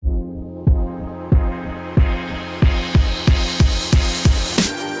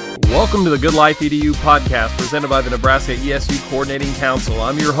Welcome to the Good Life EDU podcast presented by the Nebraska ESU Coordinating Council.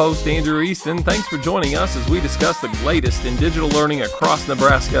 I'm your host, Andrew Easton. Thanks for joining us as we discuss the latest in digital learning across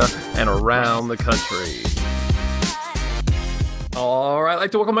Nebraska and around the country. All right, I'd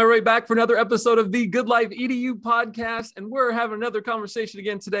like to welcome everybody back for another episode of the Good Life EDU podcast. And we're having another conversation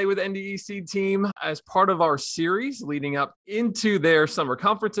again today with NDE SEED Team as part of our series leading up into their summer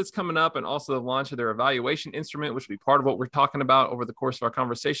conference that's coming up, and also the launch of their evaluation instrument, which will be part of what we're talking about over the course of our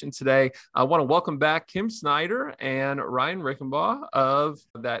conversation today. I want to welcome back Kim Snyder and Ryan Ricenbaw of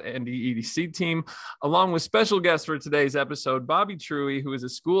that NDE SEED Team, along with special guests for today's episode, Bobby Truhe, who is a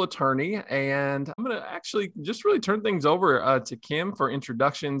school attorney. And I'm going to actually just really turn things over to Kim for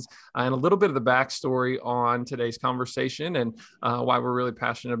introductions and a little bit of the backstory on today's conversation and why we're really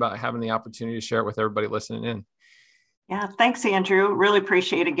passionate about having the opportunity to share it with everybody listening in. Yeah, thanks, Andrew. Really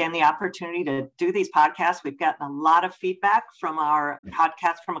appreciate, again, the opportunity to do these podcasts. We've gotten a lot of feedback from our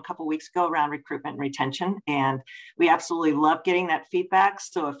podcast from a couple of weeks ago around recruitment and retention, and we absolutely love getting that feedback.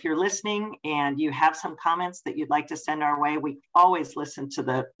 So if you're listening and you have some comments that you'd like to send our way, we always listen to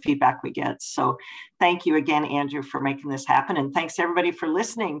the feedback we get. So thank you again, Andrew, for making this happen. And thanks, everybody, for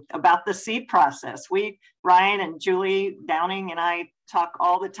listening about the seed process. Ryan and Julie Downing and I talk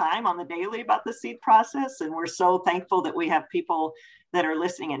all the time on the daily about the seed process, and we're so thankful that we have people that are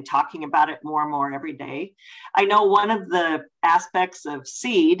listening and talking about it more and more every day. I know one of the aspects of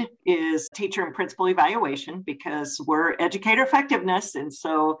SEED is teacher and principal evaluation, because we're educator effectiveness. And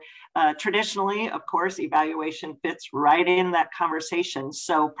so traditionally, of course, evaluation fits right in that conversation.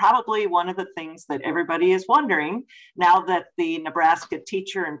 So probably one of the things that everybody is wondering, now that the Nebraska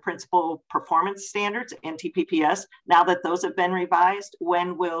Teacher and Principal Performance Standards, NTPPS, now that those have been revised,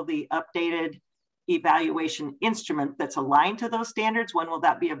 when will the updated evaluation instrument that's aligned to those standards, when will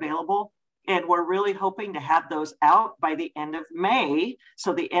that be available? And we're really hoping to have those out by the end of May,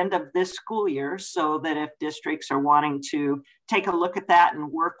 so the end of this school year, so that if districts are wanting to take a look at that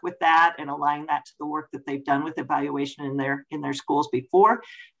and work with that and align that to the work that they've done with evaluation in their schools before,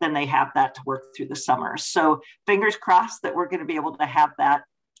 then they have that to work through the summer. So fingers crossed that we're going to be able to have that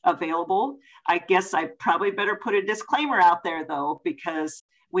available. I guess I probably better put a disclaimer out there, though, because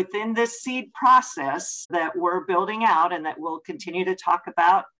within this seed process that we're building out and that we'll continue to talk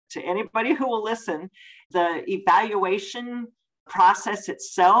about to anybody who will listen, the evaluation process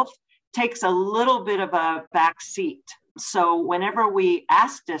itself takes a little bit of a back seat. So whenever we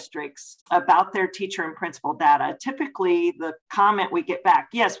ask districts about their teacher and principal data, typically the comment we get back,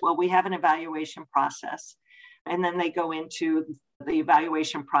 yes, well, we have an evaluation process. And then they go into the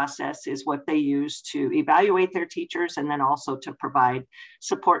evaluation process is what they use to evaluate their teachers and then also to provide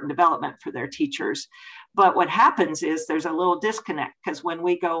support and development for their teachers. But what happens is there's a little disconnect, because when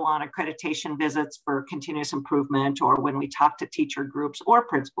we go on accreditation visits for continuous improvement, or when we talk to teacher groups or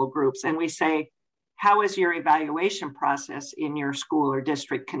principal groups and we say, how is your evaluation process in your school or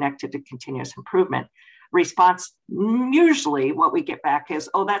district connected to continuous improvement? Response, usually what we get back is,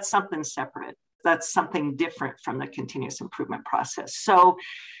 oh, that's something separate. That's something different from the continuous improvement process. So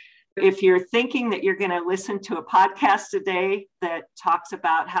if you're thinking that you're going to listen to a podcast today that talks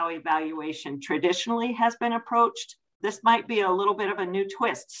about how evaluation traditionally has been approached, this might be a little bit of a new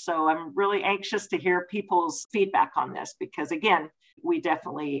twist. So I'm really anxious to hear people's feedback on this, because again, we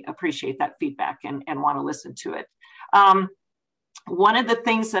definitely appreciate that feedback and want to listen to it. One of the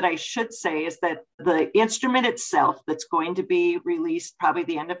things that I should say is that the instrument itself that's going to be released probably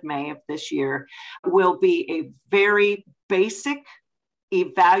the end of May of this year will be a very basic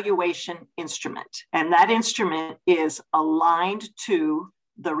evaluation instrument. And that instrument is aligned to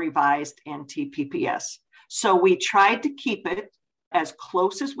the revised NTPPS. So we tried to keep it as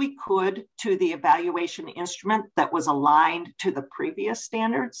close as we could to the evaluation instrument that was aligned to the previous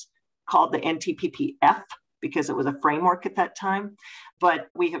standards, called the NTPPF, because it was a framework at that time. But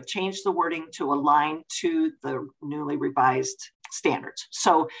we have changed the wording to align to the newly revised standards.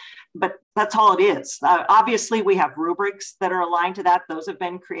 So, but that's all it is. Obviously, we have rubrics that are aligned to that. Those have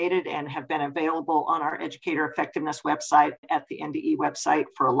been created and have been available on our Educator Effectiveness website at the NDE website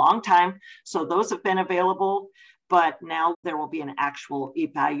for a long time. So those have been available, but now there will be an actual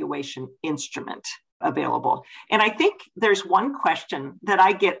evaluation instrument available. And I think there's one question that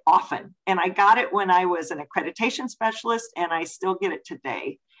I get often, and I got it when I was an accreditation specialist, and I still get it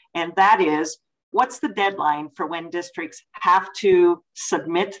today. And that is, what's the deadline for when districts have to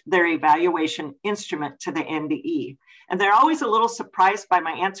submit their evaluation instrument to the NDE? And they're always a little surprised by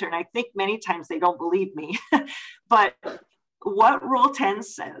my answer. And I think many times they don't believe me. But what Rule 10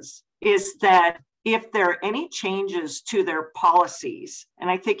 says is that if there are any changes to their policies, and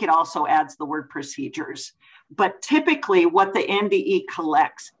I think it also adds the word procedures, But typically what the NDE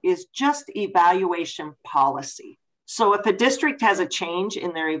collects is just evaluation policy. So if a district has a change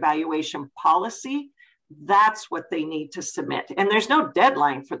in their evaluation policy, that's what they need to submit. And there's no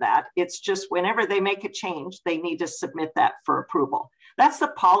deadline for that. It's just whenever they make a change, they need to submit that for approval. That's the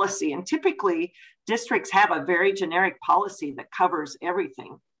policy. And typically districts have a very generic policy that covers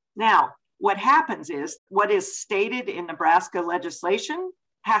everything. Now, what happens is what is stated in Nebraska legislation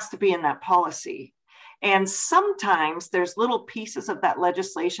has to be in that policy. And sometimes there's little pieces of that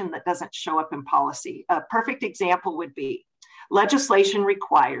legislation that doesn't show up in policy. A perfect example would be legislation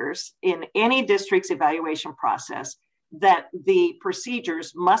requires in any district's evaluation process that the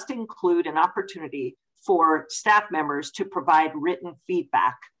procedures must include an opportunity for staff members to provide written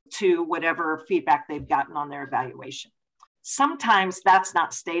feedback to whatever feedback they've gotten on their evaluation. Sometimes that's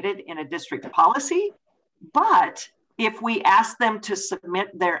not stated in a district policy, but if we ask them to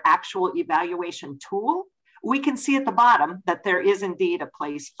submit their actual evaluation tool, we can see at the bottom that there is indeed a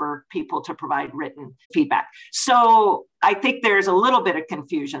place for people to provide written feedback. So I think there's a little bit of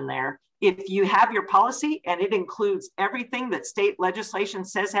confusion there. If you have your policy and it includes everything that state legislation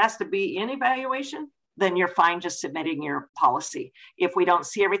says has to be in evaluation, then you're fine just submitting your policy. If we don't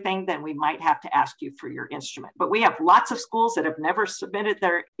see everything, then we might have to ask you for your instrument. But we have lots of schools that have never submitted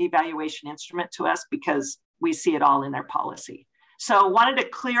their evaluation instrument to us because we see it all in their policy. So wanted to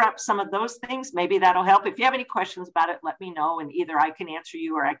clear up some of those things. Maybe that'll help. If you have any questions about it, let me know, and either I can answer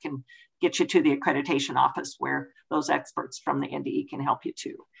you or I can get you to the accreditation office where those experts from the NDE can help you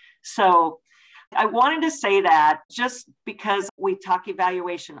too. So I wanted to say that just because we talk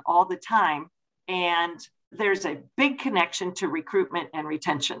evaluation all the time, and there's a big connection to recruitment and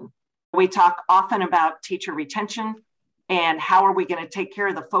retention. We talk often about teacher retention and how are we going to take care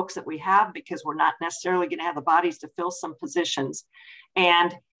of the folks that we have, because we're not necessarily going to have the bodies to fill some positions.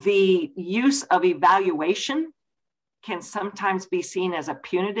 And the use of evaluation can sometimes be seen as a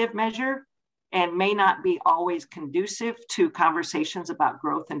punitive measure and may not be always conducive to conversations about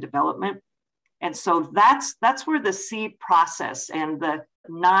growth and development. And so that's where the SEED process and the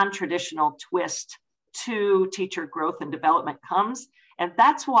non-traditional twist to teacher growth and development comes. And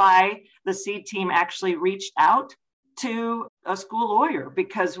that's why the SEED team actually reached out to a school lawyer,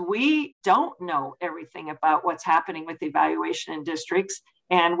 because we don't know everything about what's happening with evaluation in districts.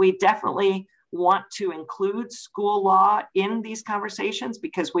 And we definitely want to include school law in these conversations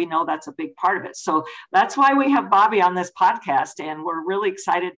because we know that's a big part of it. So that's why we have Bobby on this podcast. And we're really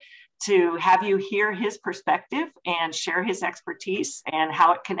excited to have you hear his perspective and share his expertise and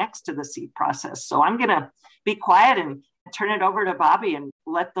how it connects to the SEED process. So I'm going to be quiet and turn it over to Bobby and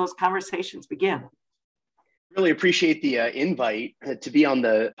let those conversations begin. Really appreciate the invite to be on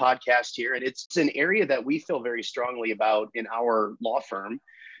the podcast here. And it's an area that we feel very strongly about in our law firm.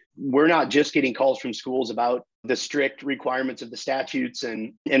 We're not just getting calls from schools about the strict requirements of the statutes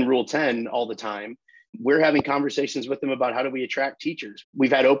and Rule 10 all the time. We're having conversations with them about how do we attract teachers.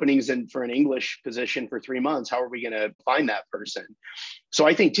 We've had openings for an English position for 3 months. How are we going to find that person? So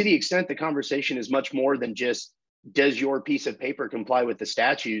I think to the extent the conversation is much more than just, does your piece of paper comply with the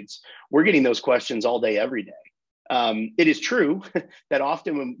statutes? We're getting those questions all day, every day. It is true that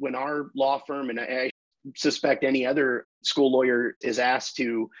often when our law firm, and I suspect any other school lawyer, is asked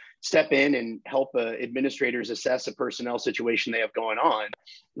to step in and help administrators assess a personnel situation they have going on,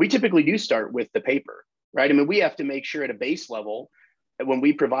 we typically do start with the paper, right? I mean, we have to make sure at a base level that when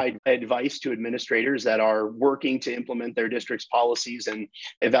we provide advice to administrators that are working to implement their district's policies and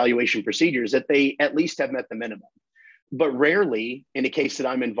evaluation procedures, that they at least have met the minimum. But rarely, in a case that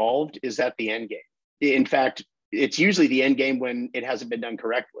I'm involved, is that the end game. In fact, it's usually the end game when it hasn't been done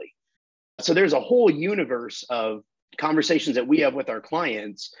correctly. So there's a whole universe of conversations that we have with our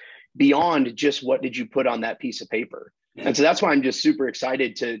clients beyond just what did you put on that piece of paper. And so that's why I'm just super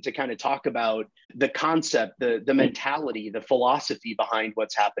excited to kind of talk about the concept, the mentality, the philosophy behind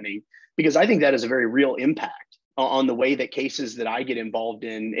what's happening, because I think that has a very real impact on the way that cases that I get involved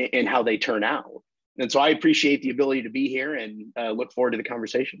in and how they turn out. And so I appreciate the ability to be here and look forward to the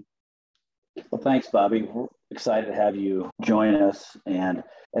conversation. Well, thanks, Bobby. We're excited to have you join us. And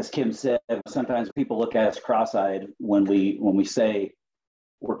as Kim said, sometimes people look at us cross-eyed when we say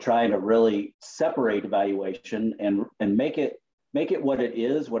we're trying to really separate evaluation and make it what it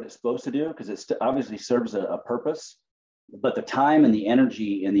is, what it's supposed to do, because it obviously serves a purpose. But the time and the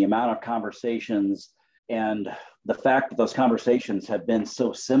energy and the amount of conversations and the fact that those conversations have been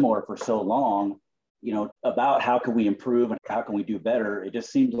so similar for so long, about how can we improve and how can we do better, it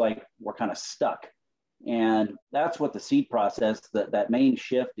just seems like we're kind of stuck. And that's what the SEED process, that main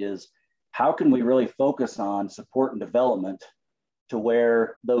shift is, how can we really focus on support and development to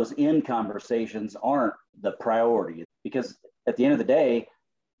where those in conversations aren't the priority, because at the end of the day,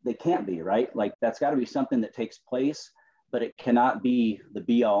 they can't be, right? Like that's got to be something that takes place, but it cannot be the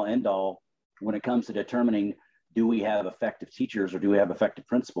be all end all when it comes to determining, do we have effective teachers or do we have effective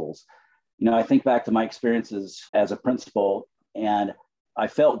principals? I think back to my experiences as a principal, and I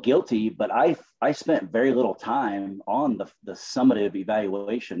felt guilty, but I spent very little time on the summative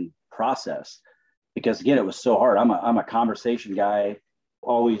evaluation process because, again, it was so hard. I'm a conversation guy,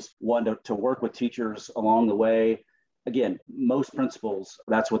 always wanted to work with teachers along the way. Again, most principals,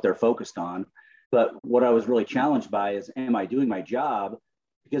 that's what they're focused on. But what I was really challenged by is, am I doing my job?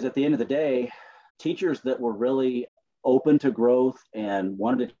 Because at the end of the day, teachers that were really open to growth and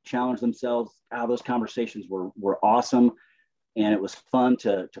wanted to challenge themselves, those conversations were awesome. And it was fun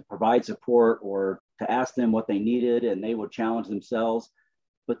to provide support or to ask them what they needed, and they would challenge themselves.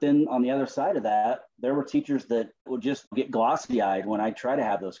 But then on the other side of that, there were teachers that would just get glossy-eyed when I try to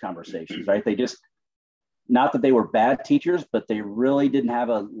have those conversations, right? They just, not that they were bad teachers, but they really didn't have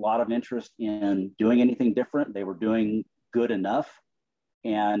a lot of interest in doing anything different. They were doing good enough.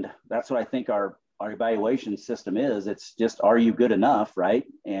 And that's what I think our evaluation system is. It's just, are you good enough, right?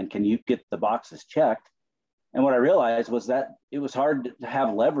 And can you get the boxes checked? And what I realized was that it was hard to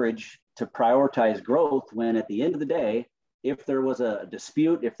have leverage to prioritize growth when at the end of the day, if there was a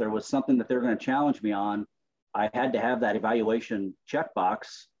dispute, if there was something that they're going to challenge me on, I had to have that evaluation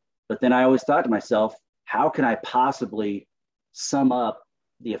checkbox. But then I always thought to myself, how can I possibly sum up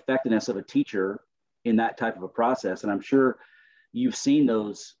the effectiveness of a teacher in that type of a process? And I'm sure you've seen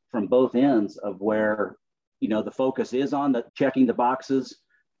those from both ends of where, the focus is on the checking the boxes.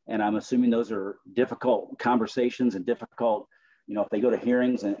 And I'm assuming those are difficult conversations and difficult, if they go to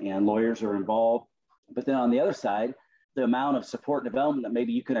hearings and lawyers are involved. But then on the other side, the amount of support and development that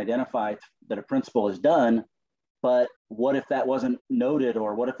maybe you can identify that a principal has done, but what if that wasn't noted,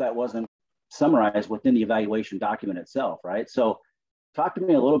 or what if that wasn't summarized within the evaluation document itself, right? So talk to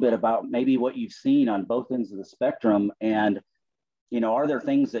me a little bit about maybe what you've seen on both ends of the spectrum, and are there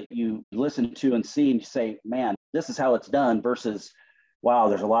things that you listen to and see and you say, man, this is how it's done, versus, wow,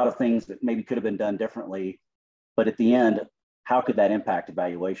 there's a lot of things that maybe could have been done differently, but at the end, how could that impact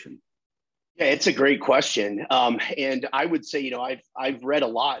evaluation? Yeah, it's a great question. And I would say, I've read a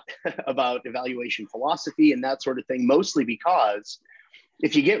lot about evaluation philosophy and that sort of thing, mostly because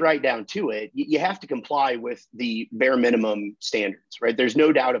if you get right down to it, you have to comply with the bare minimum standards, right? There's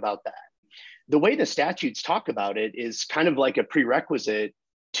no doubt about that. The way the statutes talk about it is kind of like a prerequisite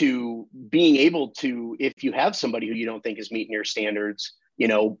to being able to, if you have somebody who you don't think is meeting your standards,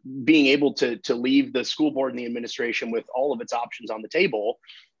 being able to leave the school board and the administration with all of its options on the table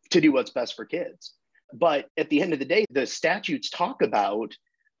to do what's best for kids. But at the end of the day, the statutes talk about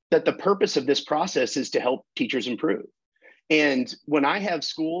that the purpose of this process is to help teachers improve. And when I have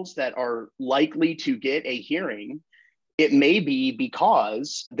schools that are likely to get a hearing, it may be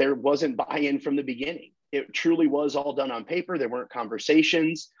because there wasn't buy-in from the beginning. It truly was all done on paper. There weren't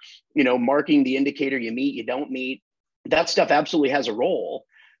conversations, marking the indicator, you meet, you don't meet. That stuff absolutely has a role.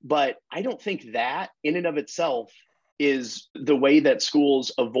 But I don't think that in and of itself is the way that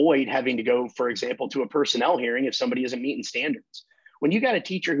schools avoid having to go, for example, to a personnel hearing if somebody isn't meeting standards. When you got a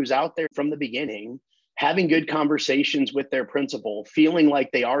teacher who's out there from the beginning, having good conversations with their principal, feeling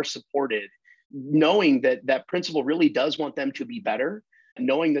like they are supported, knowing that that principal really does want them to be better,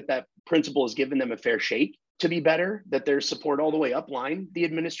 knowing that that principal has given them a fair shake to be better, that there's support all the way upline the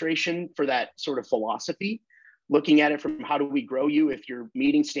administration for that sort of philosophy, looking at it from how do we grow you if you're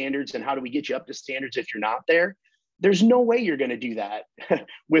meeting standards and how do we get you up to standards if you're not there. There's no way you're going to do that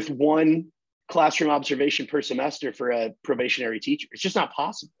with one classroom observation per semester for a probationary teacher. It's just not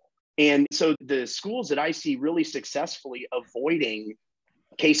possible. And so the schools that I see really successfully avoiding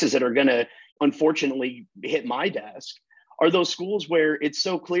cases that are going to unfortunately hit my desk are those schools where it's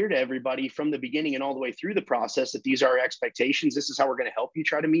so clear to everybody from the beginning and all the way through the process that these are our expectations. This is how we're going to help you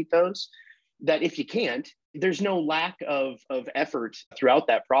try to meet those, that if you can't, there's no lack of effort throughout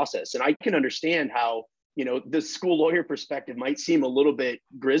that process. And I can understand how, the school lawyer perspective might seem a little bit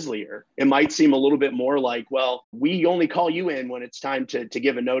grislier. It might seem a little bit more like, well, we only call you in when it's time to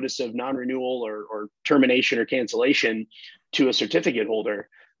give a notice of non-renewal or termination or cancellation to a certificate holder.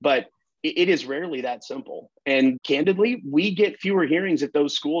 But it is rarely that simple. And candidly, we get fewer hearings at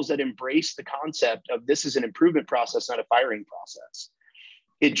those schools that embrace the concept of this is an improvement process, not a firing process.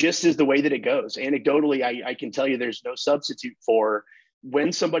 It just is the way that it goes. Anecdotally, I can tell you there's no substitute for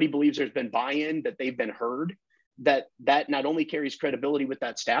when somebody believes there's been buy-in, that they've been heard, that not only carries credibility with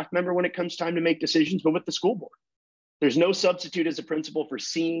that staff member when it comes time to make decisions, but with the school board. There's no substitute as a principal for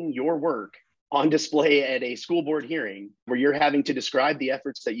seeing your work on display at a school board hearing where you're having to describe the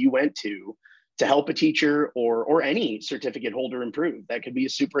efforts that you went to help a teacher or any certificate holder improve. That could be a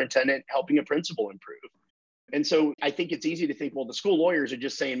superintendent helping a principal improve. And so I think it's easy to think, well, the school lawyers are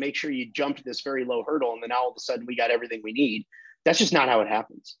just saying, make sure you jumped this very low hurdle, and then all of a sudden we got everything we need. That's just not how it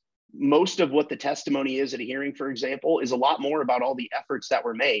happens. Most of what the testimony is at a hearing, for example, is a lot more about all the efforts that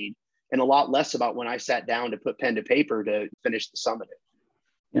were made and a lot less about when I sat down to put pen to paper to finish the summative.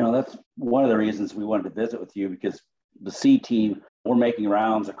 You know, that's one of the reasons we wanted to visit with you, because the SEED team, we're making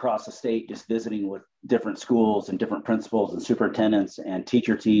rounds across the state, just visiting with different schools and different principals and superintendents and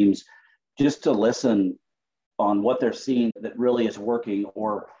teacher teams, just to listen on what they're seeing that really is working,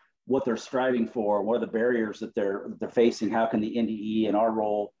 or what they're striving for, what are the barriers that they're facing, how can the NDE and our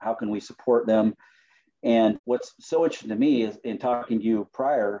role, how can we support them? And what's so interesting to me is, in talking to you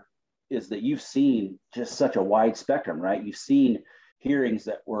prior, is that you've seen just such a wide spectrum, right? You've seen hearings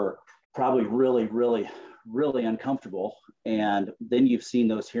that were probably really, really, really uncomfortable. And then you've seen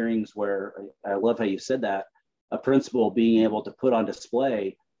those hearings where, I love how you said that, a principal being able to put on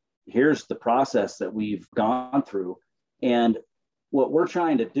display, here's the process that we've gone through. And what we're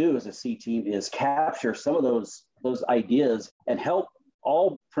trying to do as a SEED team is capture some of those ideas and help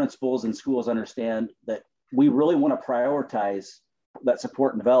all principals and schools understand that we really want to prioritize that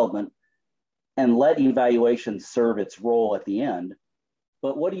support and development and let evaluation serve its role at the end.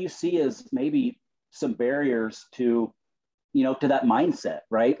 But what do you see as maybe some barriers to, you know, to that mindset,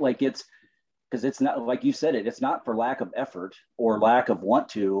 right? Like, it's because it's not, like you said, it's not for lack of effort or lack of want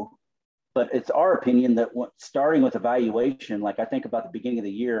to, but it's our opinion that starting with evaluation, like I think about the beginning of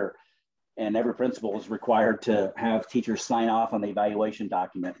the year, and every principal is required to have teachers sign off on the evaluation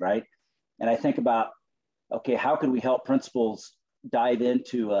document, right? And I think about, okay, how can we help principals dive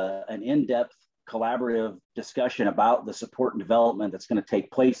into an in-depth collaborative discussion about the support and development that's going to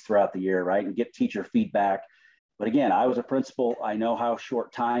take place throughout the year, right? And get teacher feedback. But again, I was a principal. I know how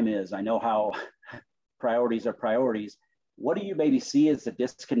short time is. I know how priorities are priorities. What do you maybe see as the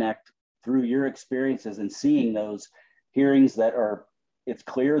disconnect through your experiences and seeing those hearings that are, it's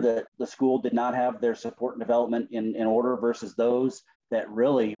clear that the school did not have their support and development in order versus those that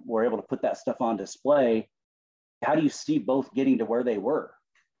really were able to put that stuff on display? How do you see both getting to where they were?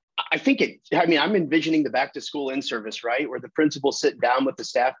 I think I'm envisioning the back to school in-service, right? Where the principals sit down with the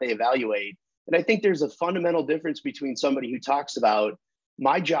staff they evaluate. And I think there's a fundamental difference between somebody who talks about,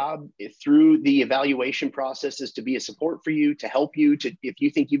 my job through the evaluation process is to be a support for you, to help you, to, if you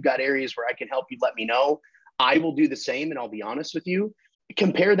think you've got areas where I can help you, let me know. I will do the same, and I'll be honest with you.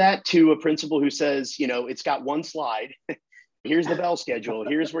 Compare that to a principal who says, you know, it's got one slide. Here's the bell schedule.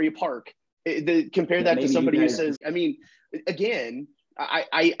 Here's where you park. Compare that to somebody who says, I mean, again,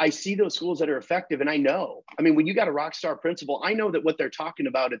 I see those schools that are effective, and I know, I mean, when you got a rock star principal, I know that what they're talking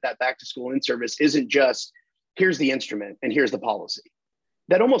about at that back to school in-service isn't just, here's the instrument and here's the policy.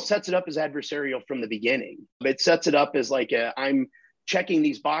 That almost sets it up as adversarial from the beginning. It sets it up as like, I'm checking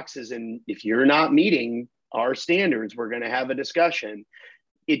these boxes, and if you're not meeting our standards, we're going to have a discussion.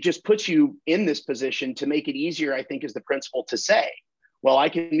 It just puts you in this position to make it easier, I think, as the principal to say, well, I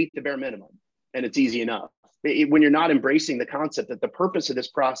can meet the bare minimum and it's easy enough. When you're not embracing the concept that the purpose of this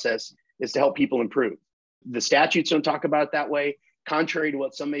process is to help people improve. The statutes don't talk about it that way. Contrary to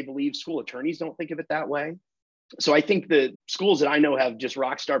what some may believe, school attorneys don't think of it that way. So I think the schools that I know have just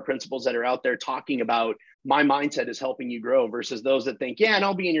rock star principals that are out there talking about, my mindset is helping you grow, versus those that think, yeah, and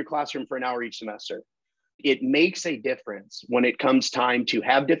I'll be in your classroom for an hour each semester. It makes a difference when it comes time to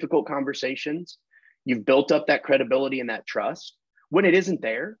have difficult conversations. You've built up that credibility and that trust. When it isn't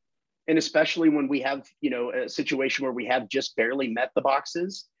there, and especially when we have, you know, a situation where we have just barely met the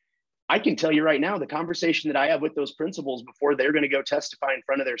boxes, I can tell you right now, the conversation that I have with those principals before they're going to go testify in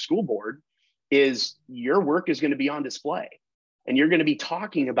front of their school board is, your work is going to be on display. And you're going to be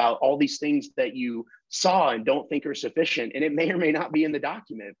talking about all these things that you saw and don't think are sufficient. And it may or may not be in the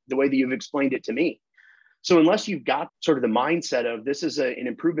document the way that you've explained it to me. So unless you've got sort of the mindset of, this is an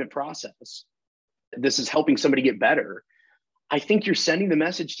improvement process, this is helping somebody get better, I think you're sending the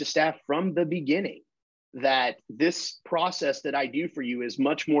message to staff from the beginning that this process that I do for you is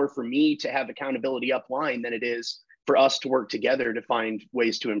much more for me to have accountability upline than it is for us to work together to find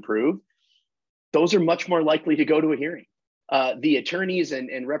ways to improve. Those are much more likely to go to a hearing. The attorneys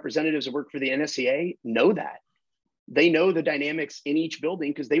and representatives that work for the NSEA know that. They know the dynamics in each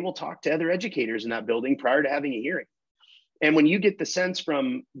building because they will talk to other educators in that building prior to having a hearing. And when you get the sense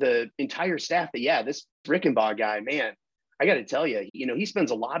from the entire staff that, yeah, this Ricenbaw guy, man, I got to tell you, you know, he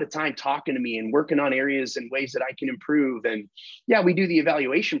spends a lot of time talking to me and working on areas and ways that I can improve. And yeah, we do the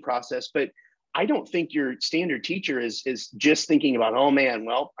evaluation process, but I don't think your standard teacher is just thinking about, oh man,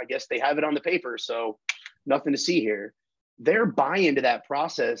 well, I guess they have it on the paper, so nothing to see here. Their buy into that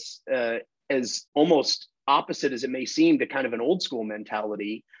process, as almost opposite as it may seem to kind of an old school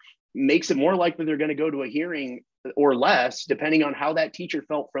mentality, makes it more likely they're going to go to a hearing or less, depending on how that teacher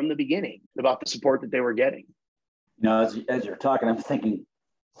felt from the beginning about the support that they were getting. You know, as you're talking, I'm thinking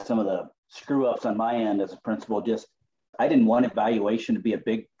some of the screw ups on my end as a principal. Just, I didn't want evaluation to be a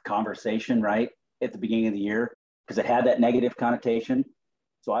big conversation right at the beginning of the year because it had that negative connotation.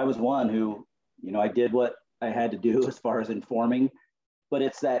 So I was one who, you know, I did what I had to do as far as informing, but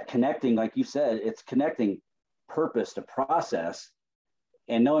it's that connecting, like you said, it's connecting purpose to process.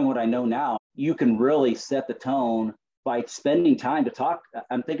 And knowing what I know now, you can really set the tone by spending time to talk.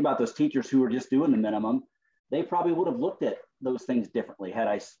 I'm thinking about those teachers who were just doing the minimum. They probably would have looked at those things differently had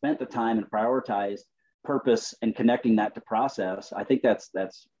I spent the time and prioritized purpose and connecting that to process. I think that's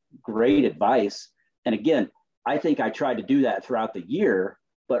great advice. And again, I think I tried to do that throughout the year,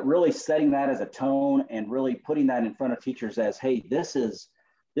 but really setting that as a tone and really putting that in front of teachers as, hey, this is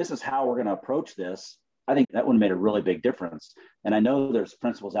how we're going to approach this. I think that would have made a really big difference. And I know there's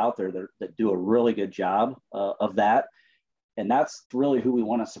principals out there that do a really good job of that. And that's really who we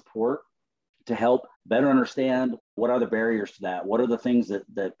want to support to help better understand what are the barriers to that. What are the things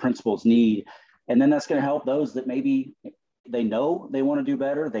that principals need? And then that's going to help those that maybe they know they want to do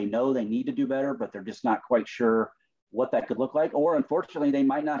better. They know they need to do better, but they're just not quite sure what that could look like. Or unfortunately, they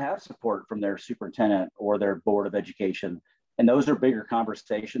might not have support from their superintendent or their board of education. And those are bigger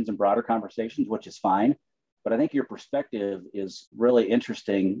conversations and broader conversations, which is fine. But I think your perspective is really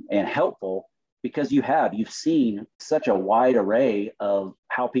interesting and helpful because you've seen such a wide array of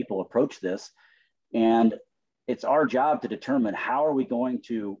how people approach this. And it's our job to determine how are we going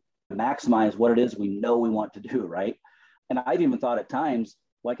to maximize what it is we know we want to do, right? And I've even thought at times,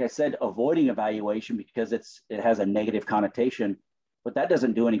 like I said, avoiding evaluation because it has a negative connotation, but that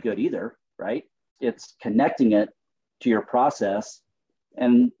doesn't do any good either, right? It's connecting it to your process.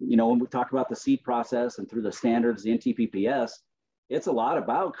 And, you know, when we talk about the SEED process and through the standards, the NTPPS, it's a lot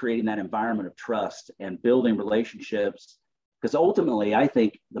about creating that environment of trust and building relationships. Because ultimately, I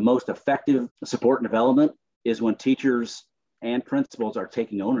think the most effective support and development is when teachers and principals are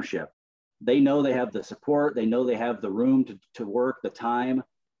taking ownership. They know they have the support, they know they have the room to work, the time,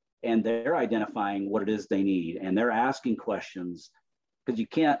 and they're identifying what it is they need. And they're asking questions because you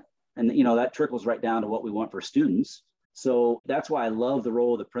can't, and you know, that trickles right down to what we want for students. So that's why I love the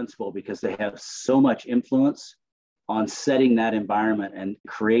role of the principal because they have so much influence on setting that environment and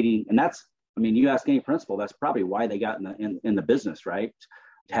creating, and that's, I mean, you ask any principal, that's probably why they got in the business, right?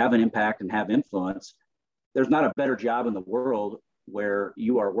 To have an impact and have influence. There's not a better job in the world where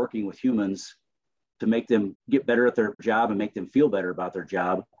you are working with humans to make them get better at their job and make them feel better about their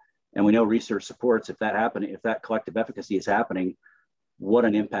job. And we know research supports if that collective efficacy is happening, what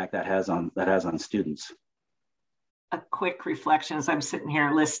an impact that has on students. A quick reflection as I'm sitting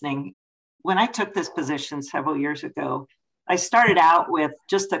here listening. When I took this position several years ago, I started out with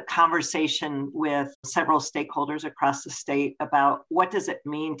just a conversation with several stakeholders across the state about what does it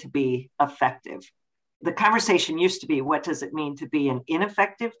mean to be effective. The conversation used to be, what does it mean to be an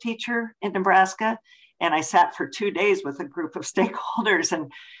ineffective teacher in Nebraska? And I sat for 2 days with a group of stakeholders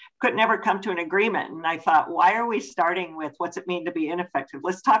and could never come to an agreement. And I thought, why are we starting with what's it mean to be ineffective?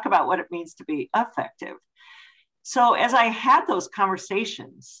 Let's talk about what it means to be effective. So as I had those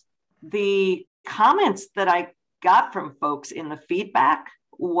conversations, the comments that I got from folks in the feedback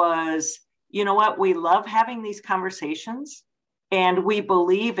was, you know what, we love having these conversations and we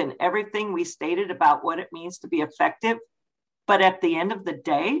believe in everything we stated about what it means to be effective. But at the end of the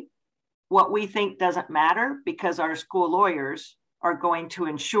day, what we think doesn't matter because our school lawyers are going to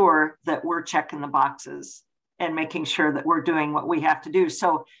ensure that we're checking the boxes and making sure that we're doing what we have to do.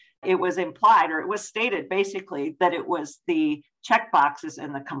 So it was implied, or it was stated basically, that it was the check boxes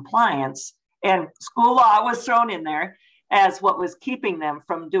and the compliance, and school law was thrown in there as what was keeping them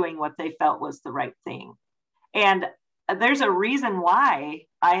from doing what they felt was the right thing. And there's a reason why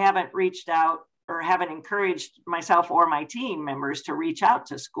I haven't reached out or haven't encouraged myself or my team members to reach out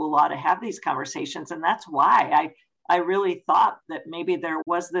to school law to have these conversations. And that's why I really thought that maybe there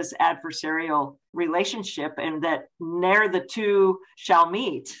was this adversarial relationship and that ne'er the two shall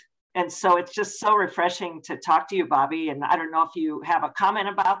meet. And so it's just so refreshing to talk to you, Bobby. And I don't know if you have a comment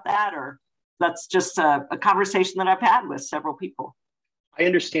about that, or that's just a conversation that I've had with several people. I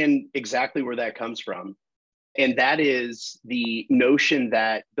understand exactly where that comes from. And that is the notion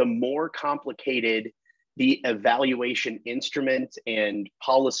that the more complicated the evaluation instrument and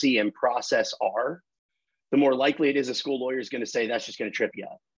policy and process are, the more likely it is a school lawyer is going to say, that's just going to trip you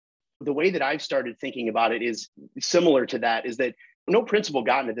up. the way that I've started thinking about it is similar to that, is that no principal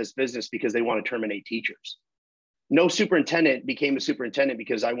got into this business because they want to terminate teachers. No superintendent became a superintendent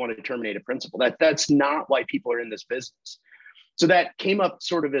because I want to terminate a principal. That's not why people are in this business. So that came up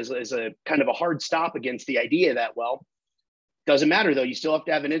sort of as a kind of a hard stop against the idea that, well, doesn't matter though. You still have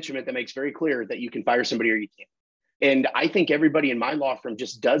to have an instrument that makes very clear that you can fire somebody or you can't. And I think everybody in my law firm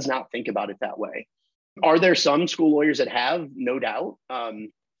just does not think about it that way. Are there some school lawyers that have? No doubt. I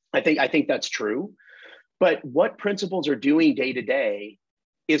think that's true. But what principals are doing day to day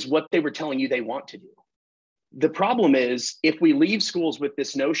is what they were telling you they want to do. The problem is if we leave schools with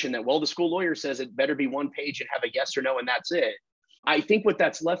this notion that, well, the school lawyer says it better be one page and have a yes or no, and that's it. I think what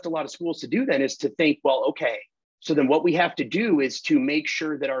that's left a lot of schools to do then is to think, well, okay, so then what we have to do is to make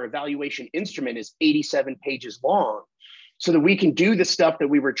sure that our evaluation instrument is 87 pages long so that we can do the stuff that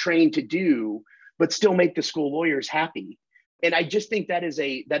we were trained to do, but still make the school lawyers happy. And I just think that is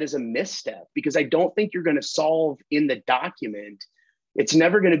a misstep, because I don't think you're going to solve in the document. It's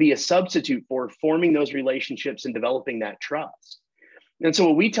never going to be a substitute for forming those relationships and developing that trust. And so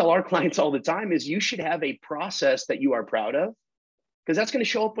what we tell our clients all the time is you should have a process that you are proud of, because that's going to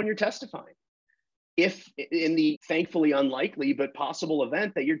show up when you're testifying. If in the thankfully unlikely but possible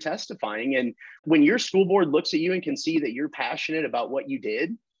event that you're testifying, and when your school board looks at you and can see that you're passionate about what you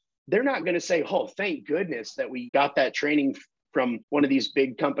did, they're not going to say, oh, thank goodness that we got that training from one of these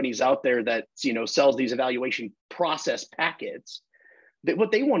big companies out there that, sells these evaluation process packets. That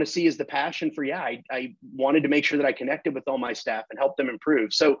what they want to see is the passion for, I wanted to make sure that I connected with all my staff and help them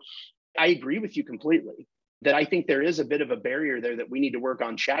improve. So I agree with you completely that I think there is a bit of a barrier there that we need to work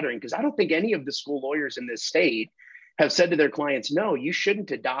on shattering, because I don't think any of the school lawyers in this state have said to their clients, no, you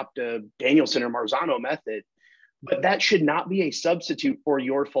shouldn't adopt a Danielson or Marzano method, but that should not be a substitute for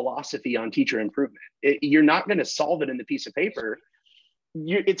your philosophy on teacher improvement. You're not going to solve it in the piece of paper.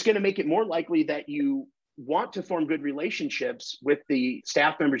 It's going to make it more likely that you want to form good relationships with the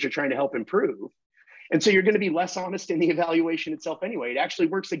staff members you're trying to help improve. And so you're going to be less honest in the evaluation itself anyway. It actually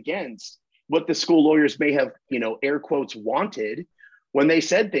works against what the school lawyers may have, air quotes, wanted when they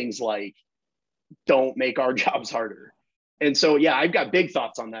said things like, don't make our jobs harder. And so, I've got big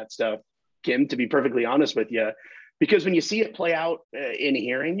thoughts on that stuff, Kim, to be perfectly honest with you, because when you see it play out in a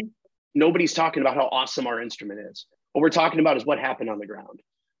hearing, nobody's talking about how awesome our instrument is. What we're talking about is what happened on the ground.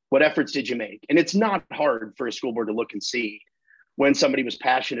 What efforts did you make? And it's not hard for a school board to look and see when somebody was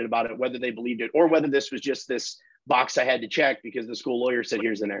passionate about it, whether they believed it or whether this was just this box I had to check because the school lawyer said,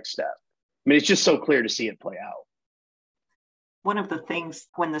 here's the next step. I mean, it's just so clear to see it play out. One of the things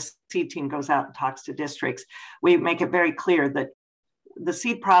when the SEED team goes out and talks to districts, we make it very clear that the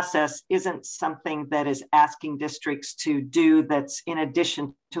SEED process isn't something that is asking districts to do that's in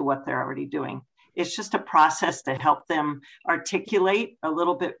addition to what they're already doing. It's just a process to help them articulate a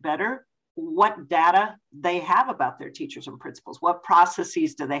little bit better what data they have about their teachers and principals. What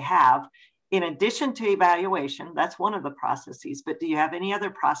processes do they have in addition to evaluation? That's one of the processes, but do you have any other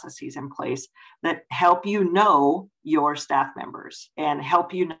processes in place that help you know your staff members and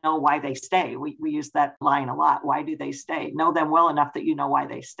help you know why they stay? We use that line a lot. Why do they stay? Know them well enough that you know why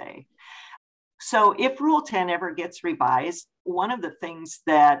they stay. So if Rule 10 ever gets revised, one of the things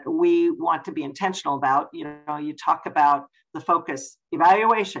that we want to be intentional about, you talk about the focus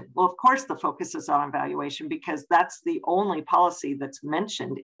evaluation. Well, of course, the focus is on evaluation because that's the only policy that's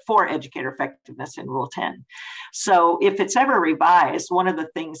mentioned for educator effectiveness in Rule 10. So if it's ever revised, one of the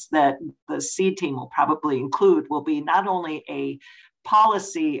things that the SEED team will probably include will be not only a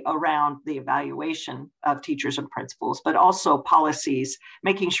policy around the evaluation of teachers and principals, but also policies,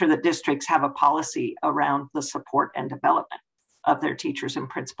 making sure that districts have a policy around the support and development of their teachers and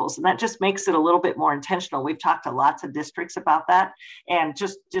principals. And that just makes it a little bit more intentional. We've talked to lots of districts about that. And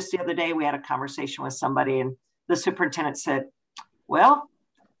just the other day, we had a conversation with somebody and the superintendent said, well,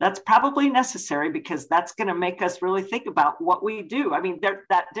 that's probably necessary because that's going to make us really think about what we do. I mean,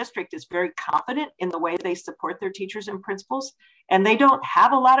 that district is very confident in the way they support their teachers and principals, and they don't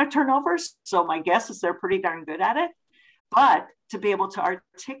have a lot of turnovers. So my guess is they're pretty darn good at it. But to be able to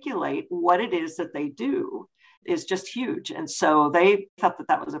articulate what it is that they do is just huge. And so they thought that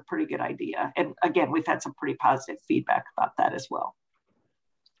that was a pretty good idea. And again, we've had some pretty positive feedback about that as well.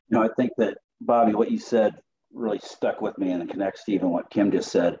 I think that, Bobby, what you said really stuck with me and it connects to even what Kim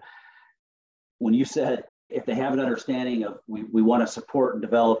just said. When you said, if they have an understanding of we want to support and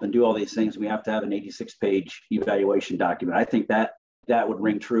develop and do all these things, we have to have an 86-page evaluation document. I think that would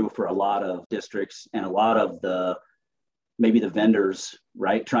ring true for a lot of districts and a lot of maybe the vendors,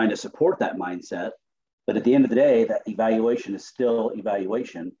 right, trying to support that mindset. But at the end of the day, that evaluation is still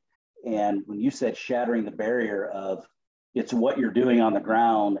evaluation. And when you said shattering the barrier of It's what you're doing on the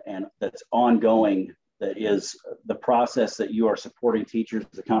ground and that's ongoing, that is the process that you are supporting teachers,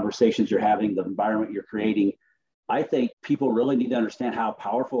 the conversations you're having, the environment you're creating. I think people really need to understand how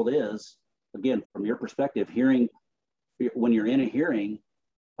powerful it is. Again, from your perspective, hearing, when you're in a hearing,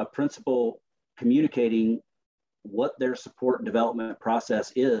 a principal communicating what their support and development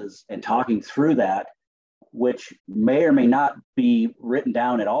process is and talking through that, which may or may not be written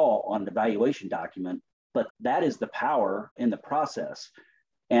down at all on the evaluation document, but that is the power in the process.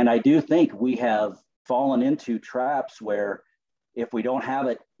 And I do think we have fallen into traps where if we don't have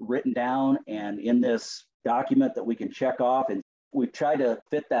it written down and in this document that we can check off, and we've tried to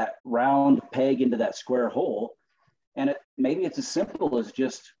fit that round peg into that square hole, and maybe it's as simple as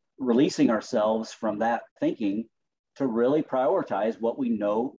just releasing ourselves from that thinking to really prioritize what we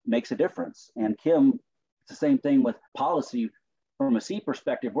know makes a difference. And Kim, it's the same thing with policy. From a seed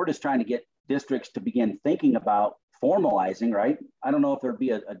perspective, we're just trying to get districts to begin thinking about formalizing, right? I don't know if there'd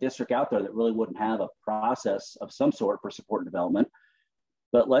be a district out there that really wouldn't have a process of some sort for support and development,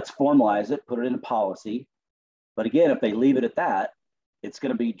 but let's formalize it, put it in a policy. But again, if they leave it at that, it's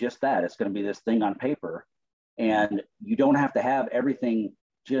going to be just that. It's going to be this thing on paper. And you don't have to have everything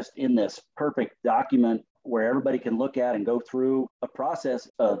just in this perfect document where everybody can look at and go through. A process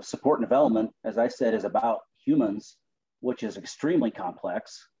of support and development, as I said, is about humans, which is extremely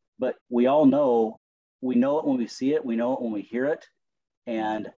complex. But we all know, we know it when we see it, we know it when we hear it,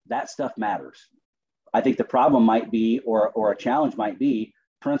 and that stuff matters. I think the problem might be, or a challenge might be,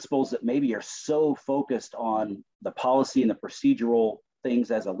 principals that maybe are so focused on the policy and the procedural things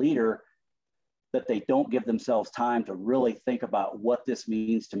as a leader that they don't give themselves time to really think about what this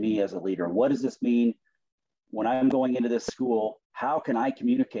means to me as a leader. What does this mean when I'm going into this school? How can I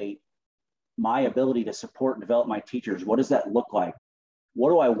communicate my ability to support and develop my teachers? What does that look like?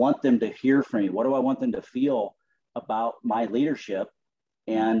 What do I want them to hear from me? What do I want them to feel about my leadership?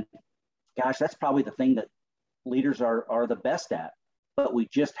 And gosh, that's probably the thing that leaders are the best at, but we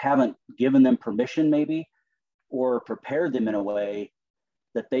just haven't given them permission maybe, or prepared them in a way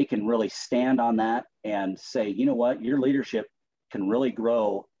that they can really stand on that and say, you know what, your leadership can really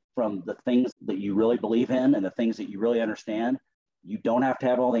grow from the things that you really believe in and the things that you really understand. You don't have to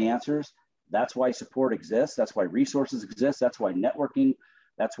have all the answers. That's why support exists. That's why resources exist. That's why networking,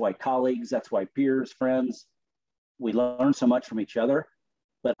 that's why colleagues, that's why peers, friends, we learn so much from each other.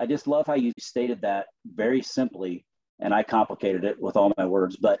 But I just love how you stated that very simply, and I complicated it with all my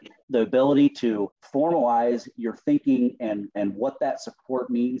words, but the ability to formalize your thinking and what that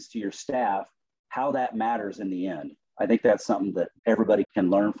support means to your staff, how that matters in the end. I think that's something that everybody can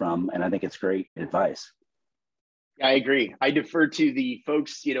learn from, and I think it's great advice. I agree. I defer to the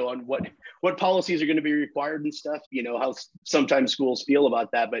folks, on what policies are going to be required and stuff, how sometimes schools feel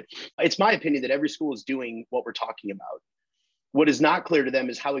about that. But it's my opinion that every school is doing what we're talking about. What is not clear to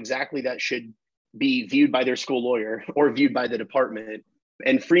them is how exactly that should be viewed by their school lawyer or viewed by the department,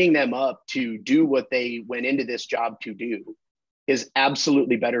 and freeing them up to do what they went into this job to do is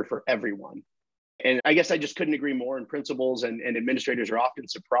absolutely better for everyone. And I guess I just couldn't agree more. And principals and administrators are often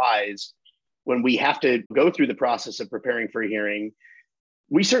surprised when we have to go through the process of preparing for a hearing.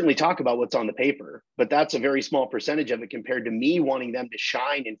 We certainly talk about what's on the paper, but that's a very small percentage of it compared to me wanting them to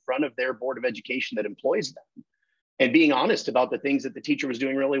shine in front of their board of education that employs them and being honest about the things that the teacher was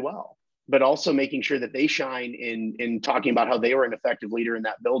doing really well, but also making sure that they shine in talking about how they were an effective leader in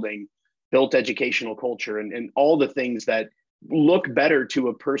that building, built educational culture, and all the things that look better to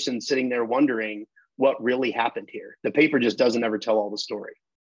a person sitting there wondering what really happened here. The paper just doesn't ever tell all the story.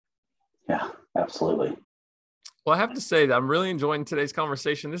 Yeah, absolutely. Well, I have to say that I'm really enjoying today's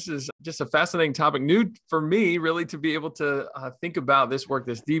conversation. This is just a fascinating topic, new for me, really, to be able to think about this work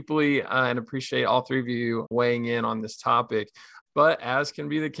this deeply, and appreciate all three of you weighing in on this topic. But as can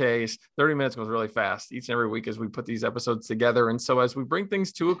be the case, 30 minutes goes really fast each and every week as we put these episodes together. And so as we bring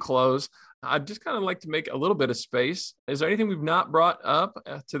things to a close, I'd just kind of like to make a little bit of space. Is there anything we've not brought up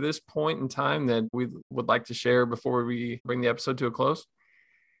to this point in time that we would like to share before we bring the episode to a close?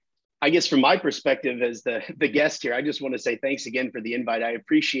 I guess from my perspective as the guest here, I just want to say thanks again for the invite. I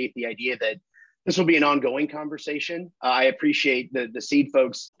appreciate the idea that this will be an ongoing conversation. I appreciate the SEED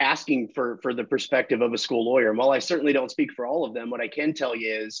folks asking for the perspective of a school lawyer. And while I certainly don't speak for all of them, what I can tell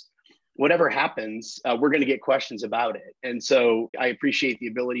you is whatever happens, we're going to get questions about it. And so I appreciate the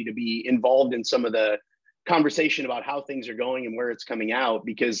ability to be involved in some of the conversation about how things are going and where it's coming out,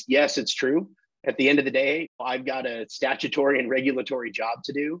 because yes, it's true. At the end of the day, I've got a statutory and regulatory job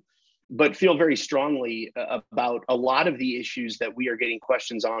to do, but feel very strongly about a lot of the issues that we are getting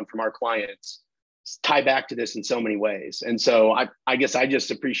questions on from our clients tie back to this in so many ways. And so I guess I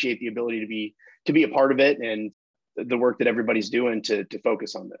just appreciate the ability to be a part of it. And the work that everybody's doing to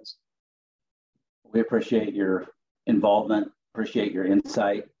focus on this. We appreciate your involvement, appreciate your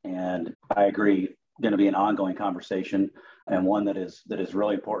insight, and I agree, going to be an ongoing conversation, and one that is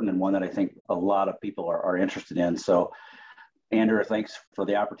really important, and one that I think a lot of people are interested in. So Andrew, thanks for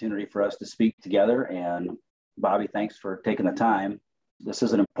the opportunity for us to speak together, and Bobby, thanks for taking the time. This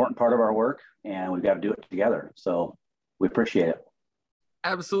is an important part of our work, and we've got to do it together. So we appreciate it.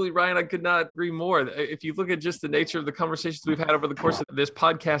 Absolutely, Ryan. I could not agree more. If you look at just the nature of the conversations we've had over the course of this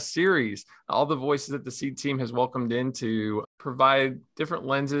podcast series, all the voices that the SEED team has welcomed in to provide different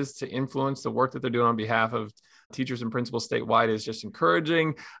lenses to influence the work that they're doing on behalf of teachers and principals statewide is just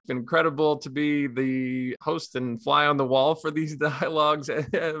encouraging. It's been incredible to be the host and fly on the wall for these dialogues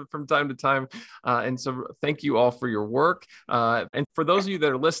from time to time. And so thank you all for your work. And for those of you that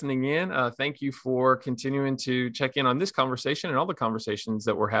are listening in, thank you for continuing to check in on this conversation and all the conversations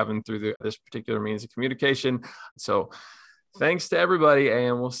that we're having through this particular means of communication. So thanks to everybody,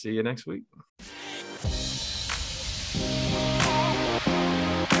 and we'll see you next week.